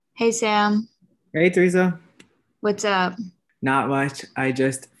Hey Sam, Hey, Teresa. what's up? Not much. I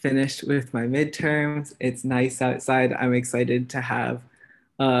just finished with my midterms. It's nice outside. I'm excited to have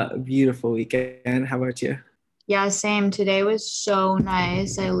a beautiful weekend. How about you? Yeah, same. Today was so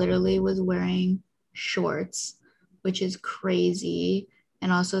nice. I literally was wearing shorts, which is crazy,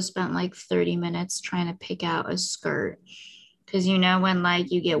 and also spent like 30 minutes trying to pick out a skirt. Because you know when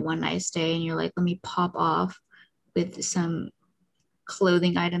like you get one nice day and you're like, let me pop off with some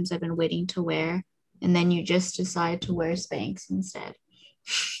clothing items I've been waiting to wear, and then you just decide to wear Spanx instead.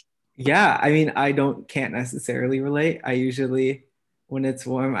 Yeah, I mean, I don't can't necessarily relate. I usually, when it's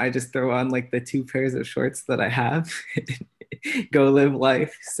warm, I just throw on like the two pairs of shorts that I have, go live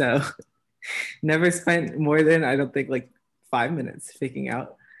life. So never spent more than I don't think like 5 minutes picking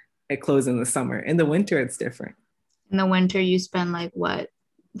out a clothes in the summer. In the winter, it's different. In the winter, you spend like what,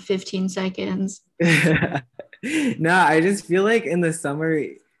 15 seconds? No, I just feel like in the summer,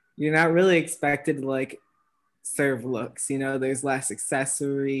 you're not really expected to like serve looks, there's less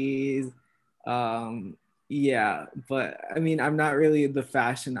accessories. Um, yeah, but I mean, I'm not really the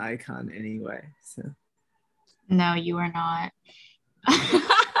fashion icon anyway. So No, you are not.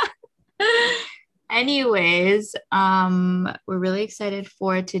 Anyways, we're really excited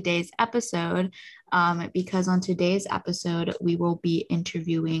for today's episode because on today's episode, we will be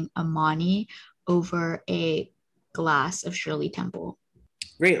interviewing Amani over a glass of Shirley Temple.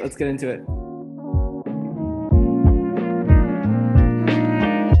 great, let's get into it.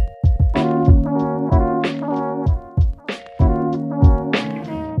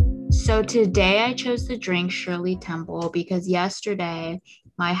 So today I chose to drink Shirley Temple because yesterday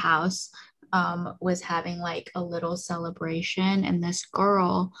my house was having like a little celebration, and this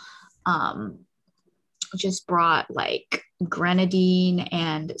girl um, just brought like grenadine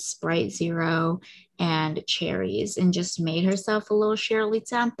and Sprite Zero and cherries and just made herself a little Shirley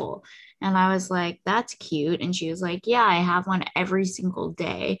Temple. And I was like, that's cute. And she was like, yeah, I have one every single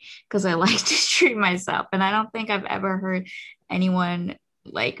day because I like to treat myself. And I don't think I've ever heard anyone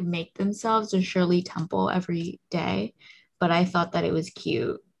like make themselves a Shirley Temple every day. But I thought that it was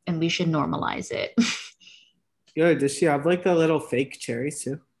cute and we should normalize it. Yo, does she have like the little fake cherries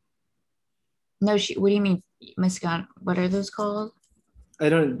too? No, what do you mean, Muscat? What are those called? I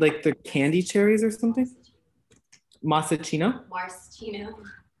don't like the candy cherries or something. Masachino? Maraschino.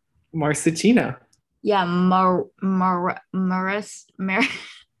 Marcachino. Yeah,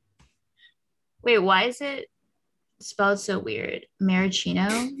 wait, why is it spelled so weird?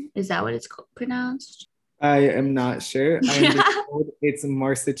 Maraschino? Is that what it's pronounced? I am not sure. I am just told it's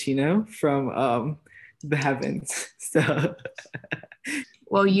Marcachino from the heavens. So,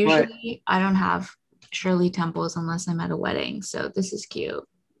 Well, but usually I don't have Shirley Temples unless I'm at a wedding, so this is cute.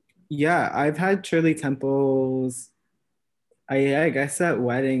 yeah, I've had Shirley Temples. I guess at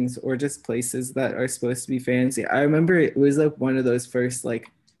weddings or just places that are supposed to be fancy. I remember it was like one of those first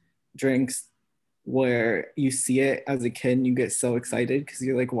like drinks where you see it as a kid and you get so excited because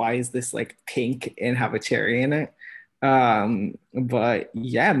you're like, why is this like pink and have a cherry in it? But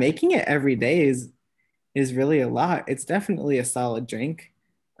yeah, making it every day is really a lot. It's definitely a solid drink.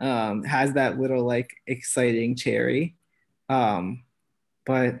 Has that little like exciting cherry. Um,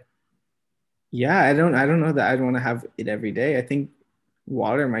 but yeah, I don't know that I'd want to have it every day. I think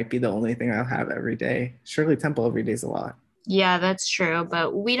water might be the only thing I'll have every day. Shirley Temple every day is a lot. Yeah, that's true,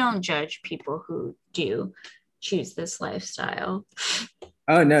 but we don't judge people who do choose this lifestyle.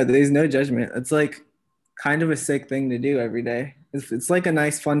 Oh no, there's no judgment. It's like kind of a sick thing to do every day. It's like a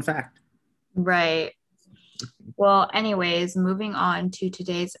nice fun fact. Right. Well, anyways, moving on to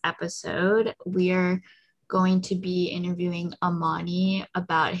today's episode, we are going to be interviewing Amani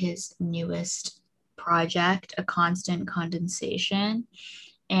about his newest project, A Constant Condensation.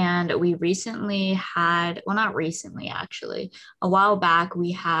 And we recently had, well, not recently, actually, a while back,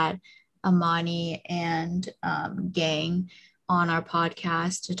 we had Amani and Gang on our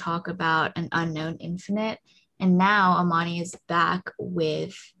podcast to talk about An Unknown Infinite. And now Amani is back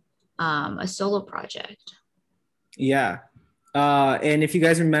with a solo project. Yeah. And if you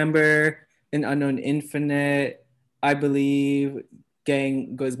guys remember in Unknown Infinite, I believe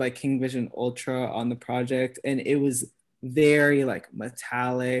Gang goes by King Vision Ultra on the project, and it was very like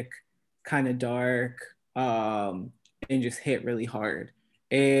metallic, kind of dark, and just hit really hard.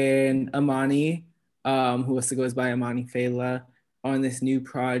 And Amani, who also goes by Amani Fela, on this new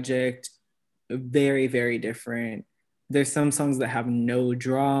project, very, very different. There's some songs that have no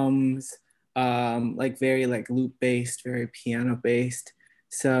drums, like very like loop based, very piano based.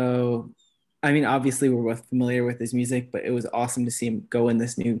 So, I mean, obviously we're both familiar with his music, but it was awesome to see him go in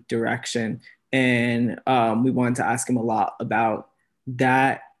this new direction. And we wanted to ask him a lot about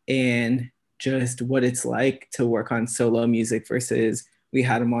that and just what it's like to work on solo music versus we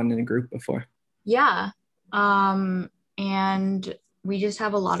had him on in a group before. Yeah. And we just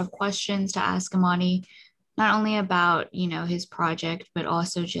have a lot of questions to ask Amani, not only about, his project, but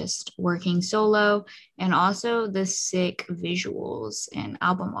also just working solo and also the sick visuals and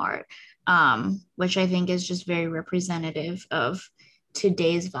album art, which I think is just very representative of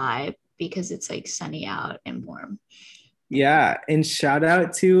today's vibe because it's like sunny out and warm. Yeah, and shout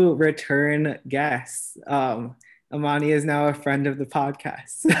out to return guests. Amani is now a friend of the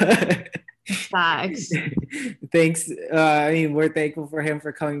podcast. Facts. Thanks. I mean, we're thankful for him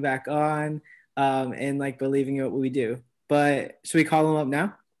for coming back on and like believing in what we do. But should we call him up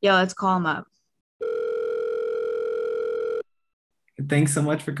now? Yeah, let's call him up. Thanks so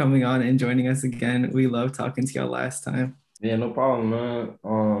much for coming on and joining us again. We loved talking to y'all last time. Yeah, no problem, man.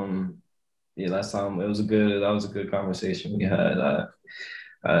 Yeah, last time that was a good conversation we had.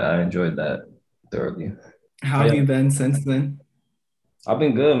 I enjoyed that thoroughly. How have you been since then? I've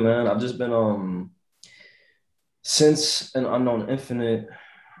been good, man. I've just been since An Unknown Infinite,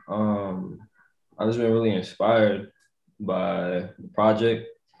 I've just been really inspired by the project,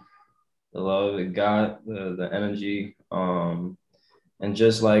 the love it got, the energy, and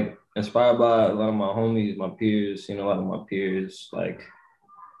just like inspired by a lot of my homies, my peers, a lot of my peers, like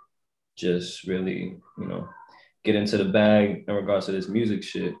just really, get into the bag in regards to this music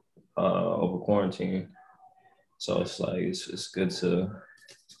shit over quarantine. So it's like it's good to.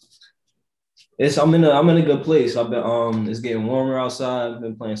 I'm in a good place. I've been it's getting warmer outside. I've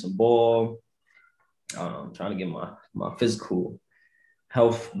been playing some ball. Trying to get my physical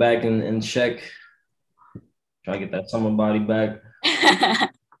health back in check. Trying to get that summer body back.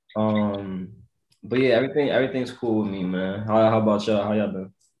 But yeah, everything's cool with me, man. How about y'all? How y'all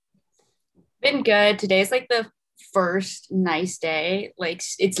been? Been good. Today's like the first nice day. Like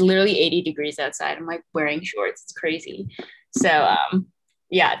it's literally 80 degrees outside. I'm like wearing shorts. It's crazy. So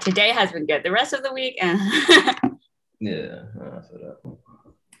yeah, today has been good. The rest of the week yeah, I feel that.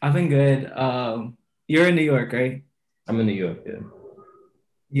 I've been good. You're in New York, right? I'm in New York,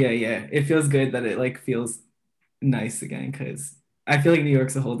 yeah. Yeah. It feels good that it like feels nice again because I feel like New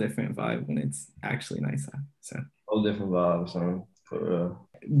York's a whole different vibe when it's actually nice out. So whole different vibe, son. For real.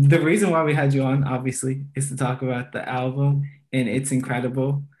 The reason why we had you on, obviously, is to talk about the album, and it's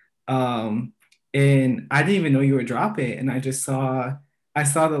incredible. And I didn't even know you were dropping, and I saw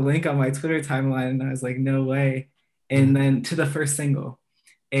the link on my Twitter timeline, and I was like, no way. And then to the first single,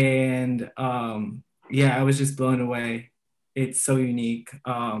 and yeah, I was just blown away. It's so unique.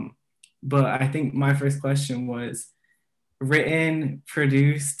 But I think my first question was written,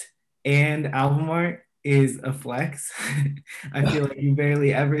 produced, and album art is a flex. I feel like you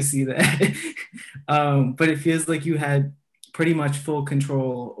barely ever see that. But it feels like you had pretty much full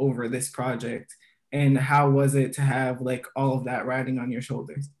control over this project. And how was it to have like all of that riding on your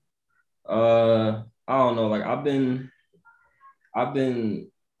shoulders? I don't know. Like I've been I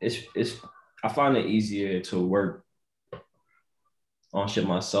find it easier to work on shit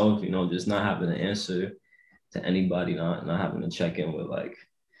myself, just not having to answer to anybody, not having to check in with like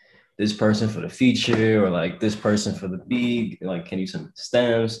this person for the feature or like this person for the beat, like can you send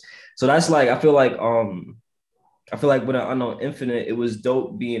stems? So that's like I feel like with An Unknown Infinite, it was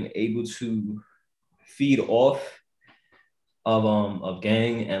dope being able to feed off of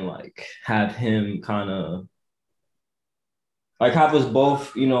Gang and like have him kind of like have us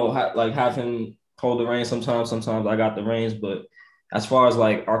both, have him hold the reins sometimes I got the reins, but as far as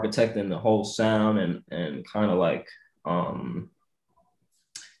like architecting the whole sound and kind of like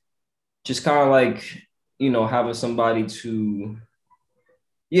just kind of like, having somebody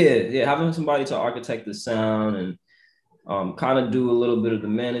to architect the sound and kind of do a little bit of the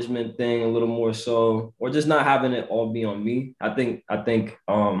management thing a little more so, or just not having it all be on me. I think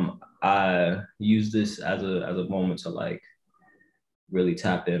I use this as a moment to like really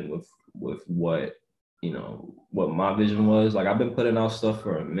tap in with what what my vision was. Like I've been putting out stuff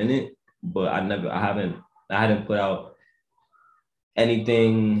for a minute, but I hadn't put out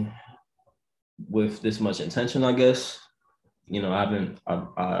anything with this much intention, I guess.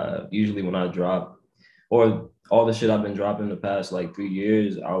 I usually when I drop or all the shit I've been dropping the past like 3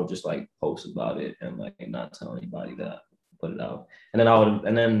 years, I would just like post about it and like not tell anybody that I put it out. And then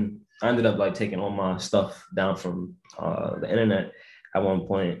I ended up like taking all my stuff down from the internet at one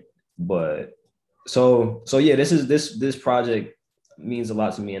point. But so yeah, this project means a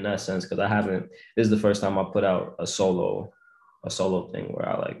lot to me in that sense because this is the first time I put out a solo thing where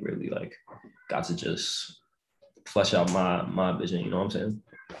I like really like got to just flesh out my vision, you know what I'm saying?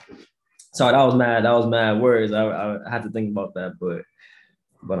 Sorry, that was mad words. I had to think about that, but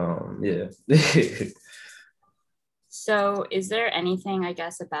But yeah. So is there anything, I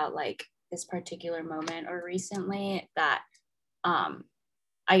guess, about like this particular moment or recently that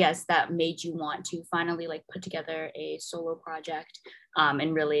I guess that made you want to finally like put together a solo project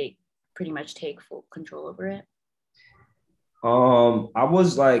and really pretty much take full control over it? I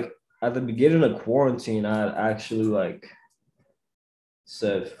was like at the beginning of quarantine, I actually like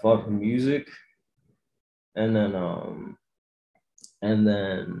said fuck music, and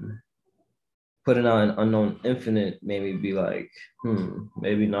then putting out an Unknown Infinite made me be like,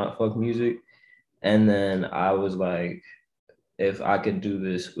 maybe not fuck music. And then I was like, if I could do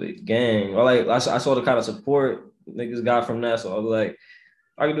this with gang, or like I saw the kind of support niggas got from that, so I was like,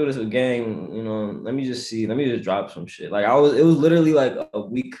 I can do this with gang, let me just see, let me just drop some shit. Like it was literally like a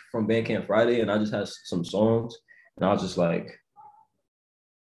week from Bandcamp Friday, and I just had some songs, and I was just like,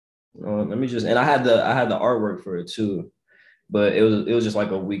 let me just, and I had the artwork for it too, but it was just like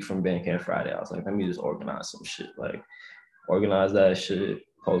a week from Bandcamp Friday. I was like, let me just organize some shit, like organize that shit,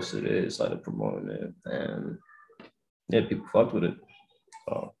 posted it, started promoting it, and yeah, people fucked with it.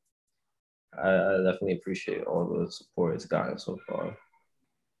 So I definitely appreciate all the support it's gotten so far.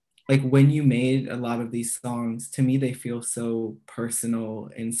 Like when you made a lot of these songs, to me they feel so personal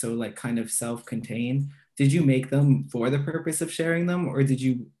and so like kind of self-contained. Did you make them for the purpose of sharing them, or did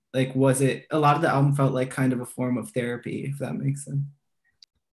you like, was it a lot of the album felt like kind of a form of therapy, if that makes sense?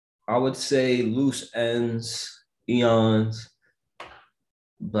 I would say Loose Ends, Eons,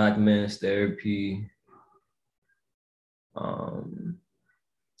 Black Man's Therapy.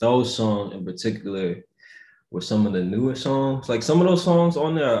 Those songs in particular were some of the newer songs. Like some of those songs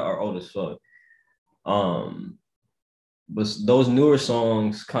on there are old as fuck. Um, but those newer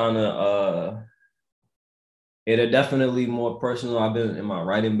songs kind of they're definitely more personal. I've been in my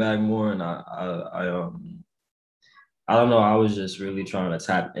writing bag more, and I don't know. I was just really trying to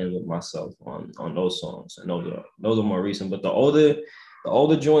tap in with myself on those songs, and those are more recent. But the older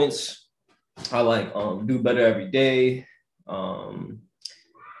joints, I like Do Better Every Day,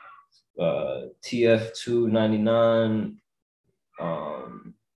 TF299.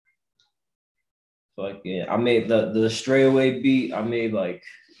 Like yeah, I made the Stray Away beat. I made like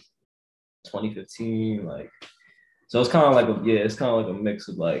 2015, like so it's kind of like it's kind of like a mix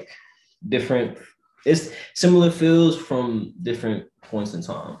of like different. It's similar feels from different points in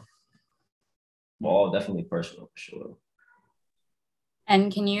time. Well, all definitely personal for sure.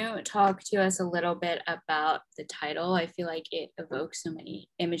 And can you talk to us a little bit about the title? I feel like it evokes so many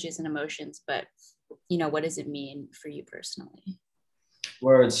images and emotions, but what does it mean for you personally?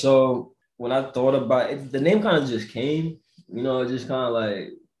 Word. So when I thought about it, the name kind of just came, just kind of like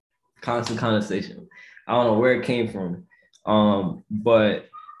constant conversation. I don't know where it came from. But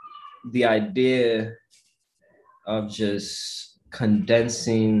the idea of just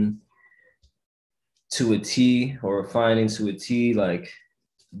condensing to a T or refining to a T, like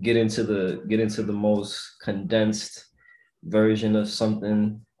get into the most condensed version of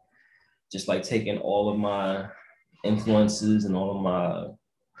something, just like taking all of my influences and all of my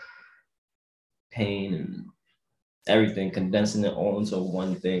pain and everything, condensing it all into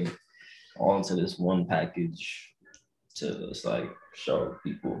one thing, all into this one package to just like show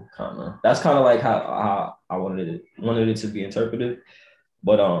people kind of. That's kind of like how I wanted it to be interpreted.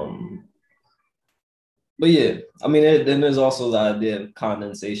 But yeah, I mean, then there's also the idea of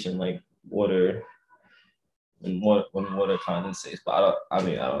condensation, like water and when water condensates. But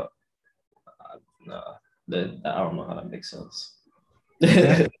nah, I don't know how that makes sense.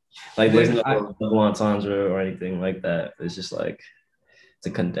 Yeah. Like there's no double entendre or anything like that. It's just like to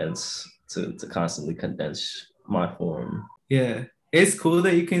constantly condense my form. Yeah, it's cool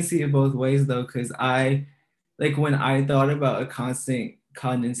that you can see it both ways though, because I like when I thought about a constant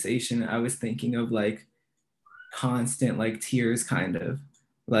condensation, I was thinking of like constant like tears kind of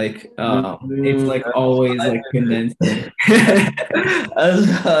like it's like always like condensing.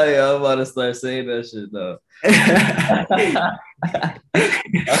 That's how I'm about to start saying that shit though.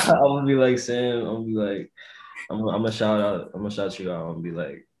 I'm gonna be like Sam. I'm gonna be like, I'm gonna shout you out. I'm gonna be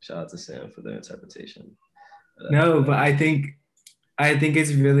like, shout out to Sam for the interpretation. No, but I think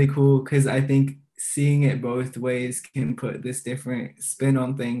it's really cool because I think seeing it both ways can put this different spin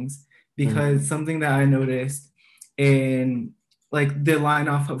on things. Because something that I noticed in like the line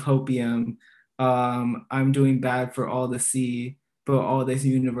off of Hopium, I'm doing bad for all to see, but all this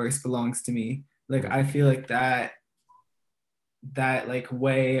universe belongs to me. Like I feel like that like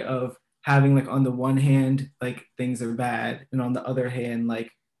way of having like on the one hand like things are bad, and on the other hand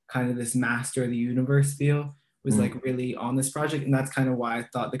like kind of this master of the universe feel was like really on this project, and that's kind of why I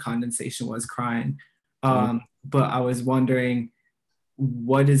thought the condensation was crying. But I was wondering,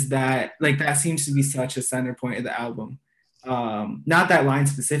 what is that? Like that seems to be such a center point of the album. Not that line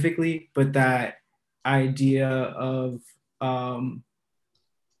specifically, but that idea of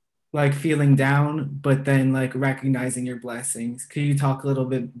like feeling down, but then like recognizing your blessings. Could you talk a little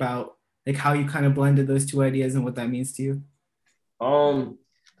bit about like how you kind of blended those two ideas and what that means to you?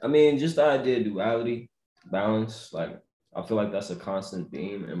 I mean, just the idea of duality, balance. Like, I feel like that's a constant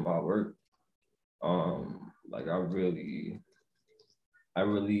theme in my work. Like I really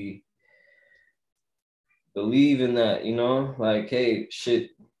believe in that, you know, like, hey, shit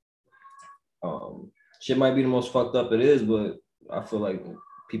might be the most fucked up it is, but I feel like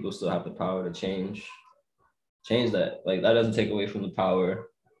people still have the power to change that. Like that doesn't take away from the power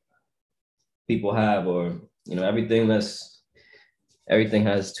people have, or you know, everything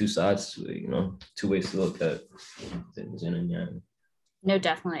has two sides to it, you know, two ways to look at things in and yang. No,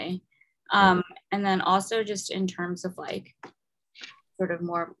 definitely. And then also just in terms of like sort of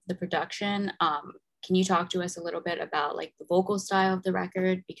more the production, can you talk to us a little bit about like the vocal style of the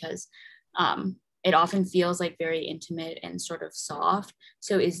record? Because it often feels like very intimate and sort of soft.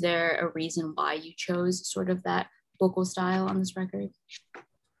 So is there a reason why you chose sort of that vocal style on this record?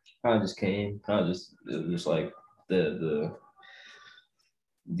 Kind of just came, it was just like the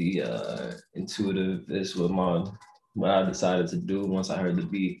intuitive is what I decided to do once I heard the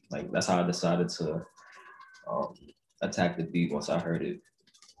beat. Like that's how I decided to attack the beat once I heard it.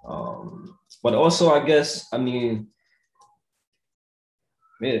 But also I guess, I mean,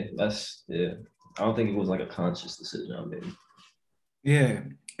 yeah, I don't think it was like a conscious decision I made. Yeah.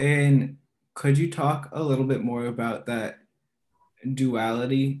 And could you talk a little bit more about that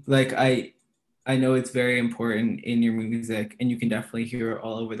duality? Like I know it's very important in your music and you can definitely hear it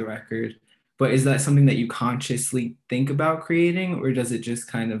all over the record. But is that something that you consciously think about creating, or does it just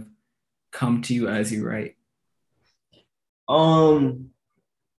kind of come to you as you write?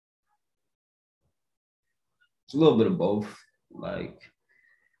 It's a little bit of both. Like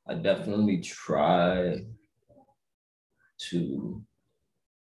I definitely try to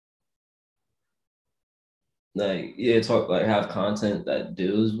have content that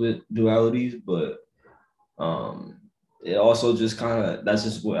deals with dualities, but it also just kind of, that's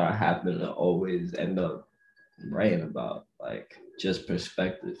just what I happen to always end up writing about, like just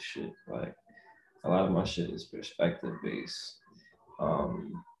perspective shit. Like a lot of my shit is perspective based.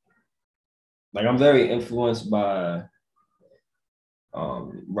 Like I'm very influenced by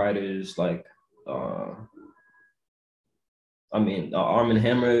writers like the Arm &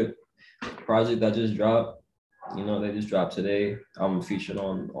 Hammer project that just dropped. You know, they just dropped today. I'm featured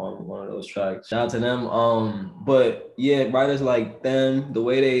on one of those tracks. Shout out to them. But yeah, writers like them, the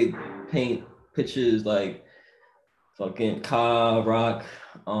way they paint pictures, like fucking Ka Rock.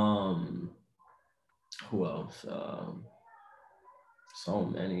 Who else? So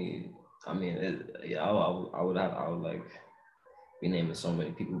many. I mean, I would like be naming so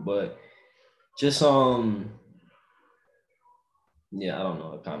many people, but just yeah, I don't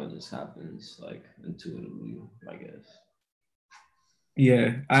know. It kind of just happens like intuitively, I guess.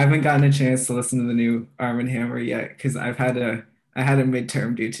 Yeah, I haven't gotten a chance to listen to the new Arm & Hammer yet because I had a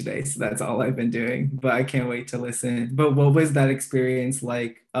midterm due today, so that's all I've been doing. But I can't wait to listen. But what was that experience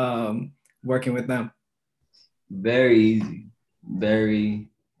like working with them? Very easy, very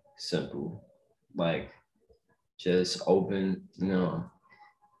simple. Like just open, you know,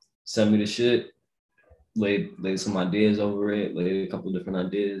 send me the shit, laid some ideas over it, laid a couple different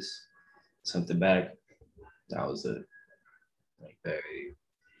ideas, sent it back. That was it. Like very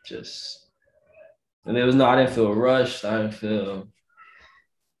just, and I didn't feel rushed. I didn't feel,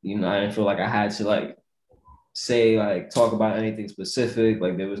 I didn't feel like I had to like talk about anything specific.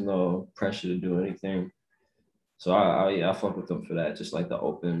 Like there was no pressure to do anything. So I fuck with them for that. Just like the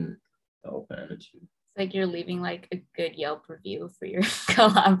open energy. It's like you're leaving like a good Yelp review for your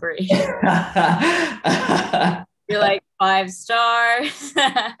collaboration. You're like 5 stars.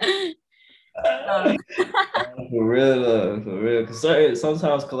 For real though, for real. Cause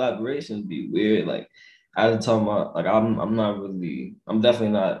sometimes collaborations be weird. Like I was talking about, like I'm definitely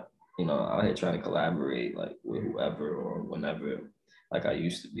not, out here trying to collaborate like with whoever or whenever, like I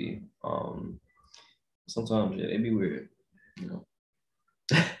used to be. Sometimes it'd be weird, you know.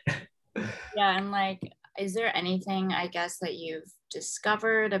 Yeah, and like, is there anything I guess that you've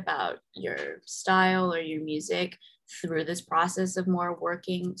discovered about your style or your music through this process of more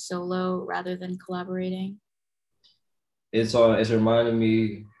working solo rather than collaborating? It's reminding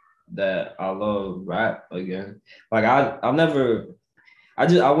me that I love rap again. Like I went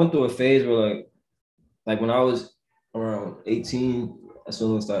through a phase where like when I was around 18, as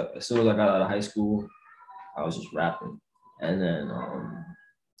soon as I got out of high school, I was just rapping And then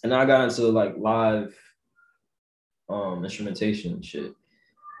and I got into like live instrumentation and shit.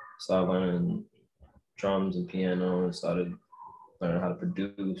 Started learning drums and piano and started learning how to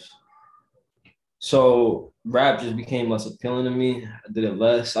produce. So rap just became less appealing to me. I did it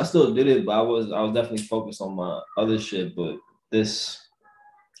less. I still did it, but I was definitely focused on my other shit. But this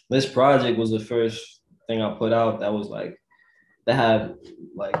project was the first thing I put out that was like that had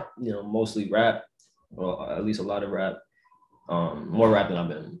like mostly rap, or at least a lot of rap, more rap than I've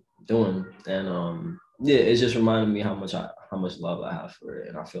been doing, and yeah, it just reminded me how much love I have for it,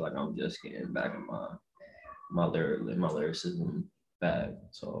 and I feel like I'm just getting back in my lyricism bag,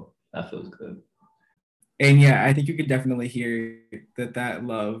 so that feels good. And yeah, I think you could definitely hear that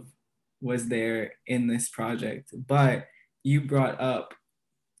love was there in this project. But you brought up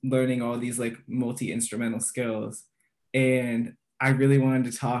learning all these like multi-instrumental skills, and I really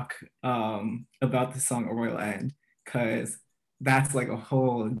wanted to talk about the song Royal End, because that's like a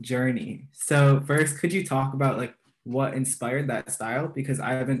whole journey. So first, could you talk about like what inspired that style? Because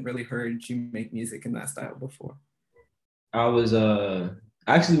I haven't really heard you make music in that style before. I was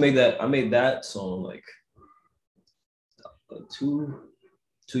actually I made that song like two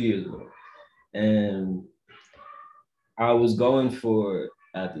years ago, and I was going for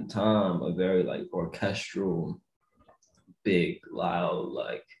at the time a very like orchestral, big, loud,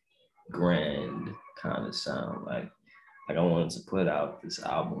 like grand kind of sound. Like I wanted to put out this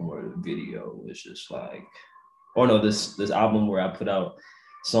album where the video was just like, or no, this album where I put out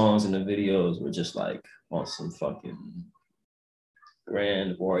songs and the videos were just like on some fucking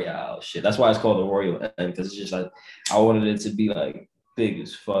grand royale shit. That's why it's called the Royal End, because it's just like I wanted it to be like big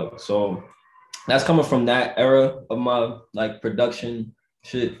as fuck. So that's coming from that era of my like production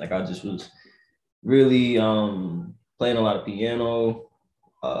shit. Like I just was really playing a lot of piano,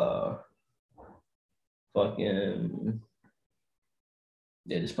 fucking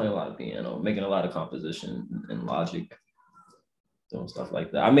yeah, just playing a lot of piano, making a lot of composition and Logic, doing stuff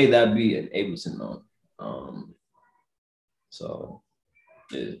like that. I made that beat in Ableton though. So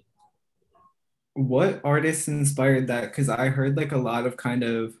yeah. What artists inspired that? Because I heard like a lot of kind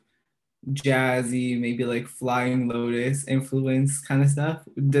of jazzy, maybe like Flying Lotus influence kind of stuff.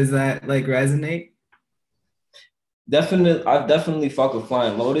 Does that like resonate? I definitely fuck with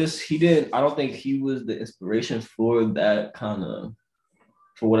Flying Lotus. I don't think he was the inspiration for that kind of,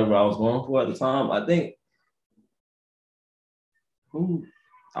 for whatever I was going for at the time. I think who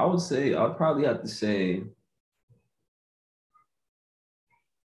I would say, I'd probably have to say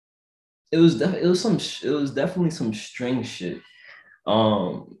it was definitely some string shit.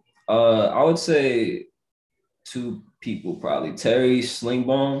 I would say two people probably. Terry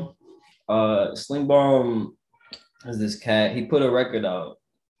Slingbaum. Slingbaum is this cat. He put a record out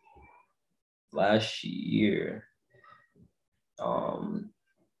last year.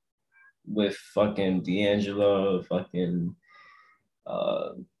 With fucking D'Angelo, fucking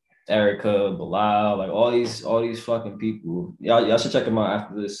Erica, Bilal, like all these fucking people. Y'all should check him out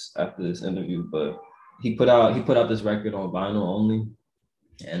after this interview. But he put out this record on vinyl only,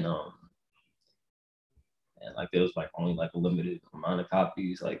 and like there was like only like a limited amount of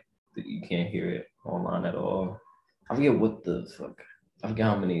copies. Like you can't hear it online at all. I forget what the fuck. I forget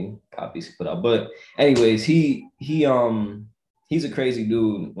how many copies he put out. But anyways, he's a crazy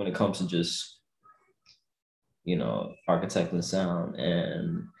dude when it comes to just architecting sound,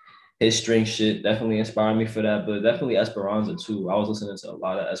 and his string shit definitely inspired me for that, but definitely Esperanza too. I was listening to a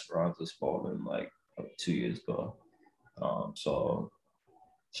lot of Esperanza Spalding like 2 years ago. So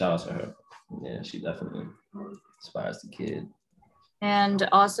shout out to her. Yeah, she definitely inspires the kid. And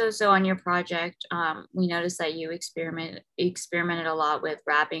also, so on your project, we noticed that you experimented a lot with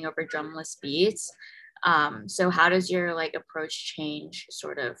rapping over drumless beats. So how does your like approach change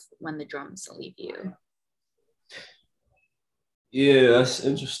sort of when the drums leave you? Yeah, that's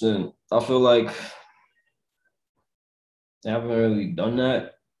interesting. I feel like I haven't really done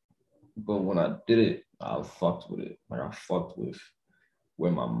that, but when I did it, I fucked with it. Like I fucked with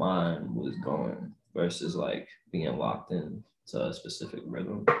where my mind was going versus like being locked in to a specific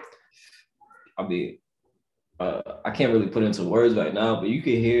rhythm. I mean, I can't really put into words right now, but you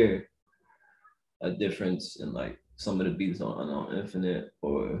can hear a difference in like some of the beats on Infinite,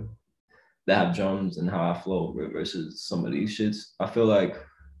 or that have drums, and how I flow versus some of these shits. I feel like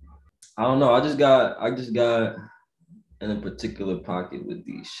I don't know. I just got in a particular pocket with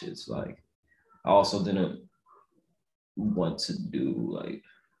these shits. Like I also didn't want to do like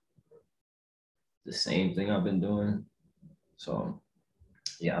the same thing I've been doing. So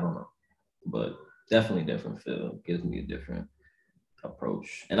yeah, I don't know, but definitely different feel. Gives me a different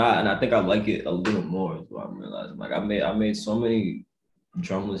approach, and I think I like it a little more. Is what I'm realizing. Like I made so many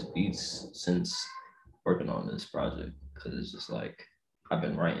drumless beats since working on this project because it's just like I've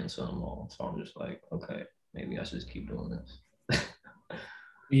been writing to them all, so I'm just like, okay, maybe I should just keep doing this.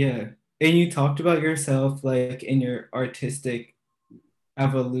 Yeah. And you talked about yourself like in your artistic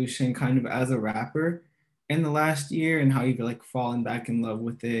evolution kind of as a rapper in the last year and how you've like fallen back in love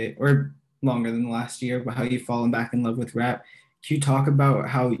with it, or longer than the last year, but how you've fallen back in love with rap. Can you talk about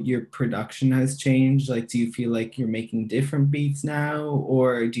how your production has changed? Like, do you feel like you're making different beats now,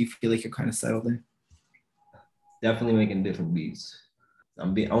 or do you feel like you're kind of settled in? Definitely making different beats. I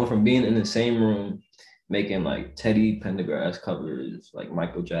went from being in the same room making like Teddy Pendergrass covers, like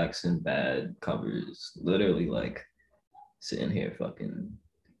Michael Jackson bad covers, literally like sitting here fucking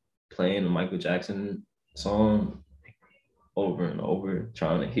playing a Michael Jackson song over and over,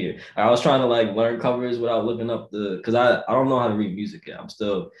 trying to hear. I was trying to like learn covers without looking up because I don't know how to read music yet. I'm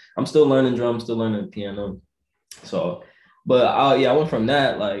still learning drums, still learning piano. So, but I went from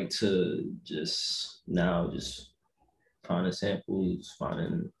that like to just now just finding samples,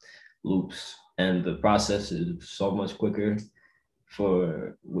 finding loops, and the process is so much quicker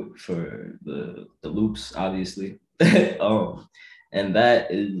for the loops, obviously. And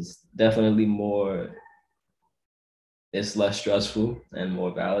that is definitely more. It's less stressful and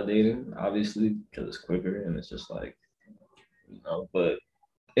more validating, obviously, because it's quicker and it's just like, but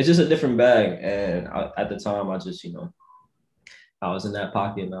it's just a different bag. And at the time, I just, I was in that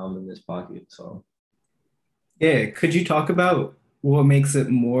pocket, now I'm in this pocket. So Yeah. Could you talk about what makes it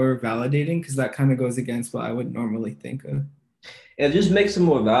more validating? Because that kind of goes against what I would normally think of. it just makes it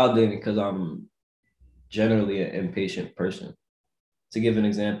more validating because I'm generally an impatient person. To give an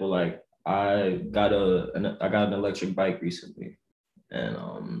example, like I got an electric bike recently,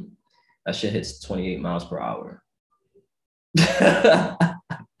 and that shit hits 28 miles per hour.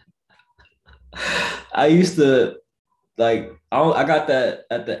 I used to like I got that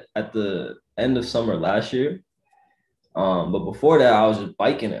at the end of summer last year. But before that, I was just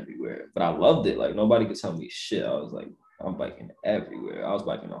biking everywhere. But I loved it. Like nobody could tell me shit. I was like, I'm biking everywhere. I was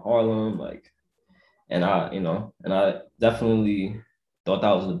biking to Harlem, like, and I definitely thought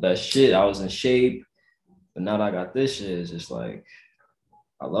that was the best shit. I was in shape. But now that I got this shit, it's just like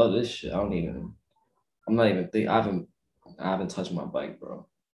I love this shit. I'm not even think I haven't touched my bike, bro.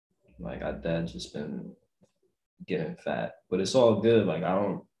 Like I dad just been getting fat, but it's all good. Like I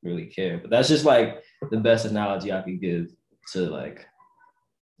don't really care. But that's just like the best analogy I could give to like,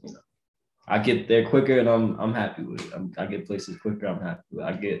 I get there quicker and I'm happy with it. I get places quicker. I'm happy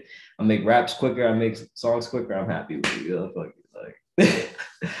with it. I make raps quicker. I make songs quicker. I'm happy with it. Fuck it. Like,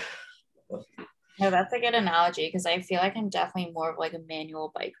 No, that's a good analogy because I feel like I'm definitely more of like a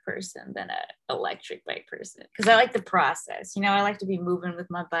manual bike person than an electric bike person because I like the process. I like to be moving with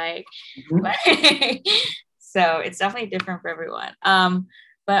my bike. Mm-hmm. So it's definitely different for everyone.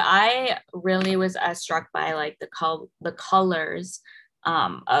 But I really was struck by like the colors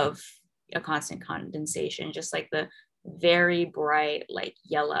of A Constant Condensation, just like the very bright like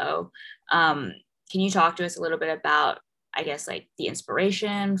yellow. Can you talk to us a little bit about, I guess, like the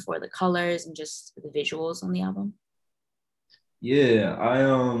inspiration for the colors and just the visuals on the album? Yeah, I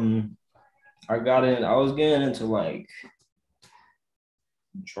was getting into like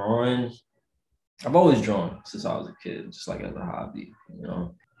drawing. I've always drawn since I was a kid, just like as a hobby,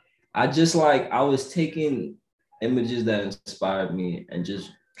 I was taking images that inspired me and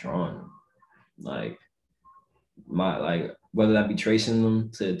just drawing like whether that be tracing them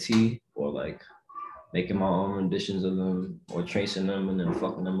to a T or like making my own renditions of them or tracing them and then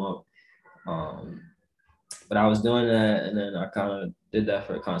fucking them up. But I was doing that and then I kind of did that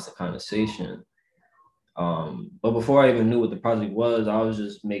for A Constant Condensation. But before I even knew what the project was, I was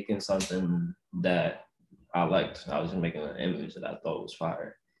just making something that I liked. I was just making an image that I thought was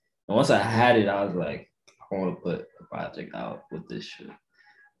fire. And once I had it, I was like, I want to put a project out with this shit.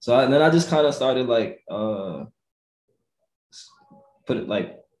 Then I just kind of started like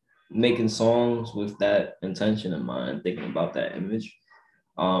making songs with that intention in mind, thinking about that image.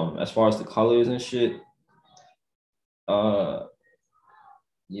 As far as the colors and shit, yeah,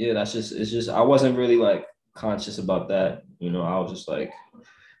 it's just I wasn't really like conscious about that. I was just like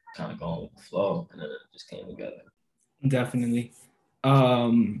kind of going with the flow and then it just came together. Definitely.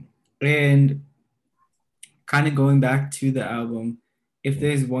 And kind of going back to the album, if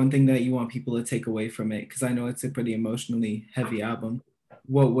there's one thing that you want people to take away from it, because I know it's a pretty emotionally heavy album,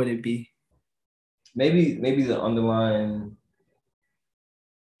 what would it be? Maybe the underlying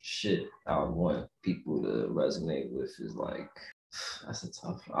shit I would want people to resonate with is like, that's a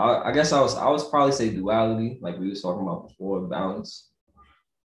tough. I guess I was probably say duality, like we was talking about before, balance.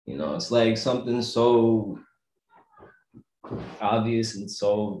 You know, it's like something so obvious and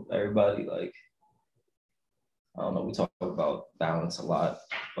so everybody like, I don't know, we talk about balance a lot,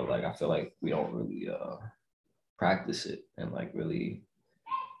 but like I feel like we don't really practice it and like really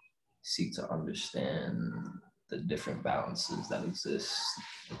seek to understand the different balances that exist.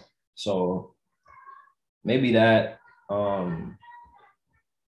 So maybe that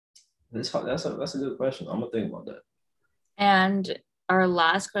that's a good question. I'm gonna think about that. And our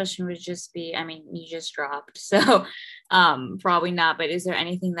last question would just be, I mean, you just dropped, so probably not, but is there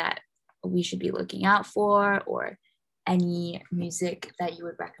anything that we should be looking out for, or any music that you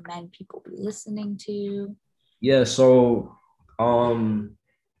would recommend people be listening to? Yeah, so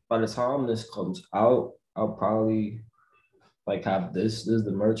by the time this comes out, I'll probably like have this. This is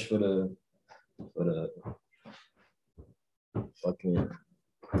the merch for the fucking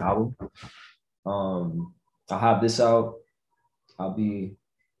album. I'll have this out. I'll be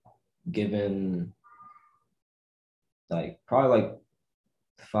giving like probably like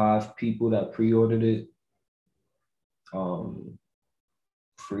 5 people that pre-ordered it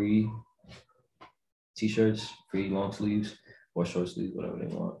free t-shirts, free long sleeves or short sleeves, whatever they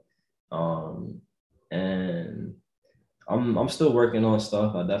want. And I'm still working on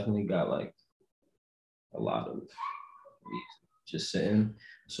stuff. I definitely got like a lot of just sitting.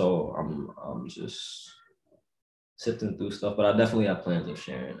 So I'm just sifting through stuff, but I definitely have plans of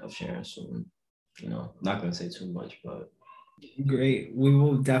sharing soon. You know, not gonna say too much, but Great. We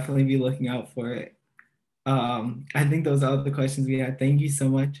will definitely be looking out for it. I think those are all the questions we had. Thank you so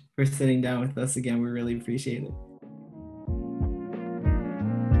much for sitting down with us again. We really appreciate it.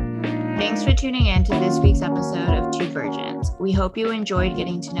 Thanks for tuning in to this week's episode of Two Virgins. We hope you enjoyed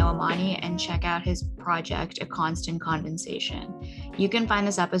getting to know Amani and check out his project, A Constant Condensation. You can find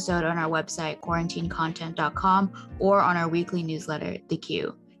this episode on our website, quarantinecontent.com, or on our weekly newsletter, The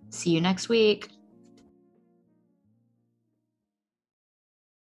Q. See you next week.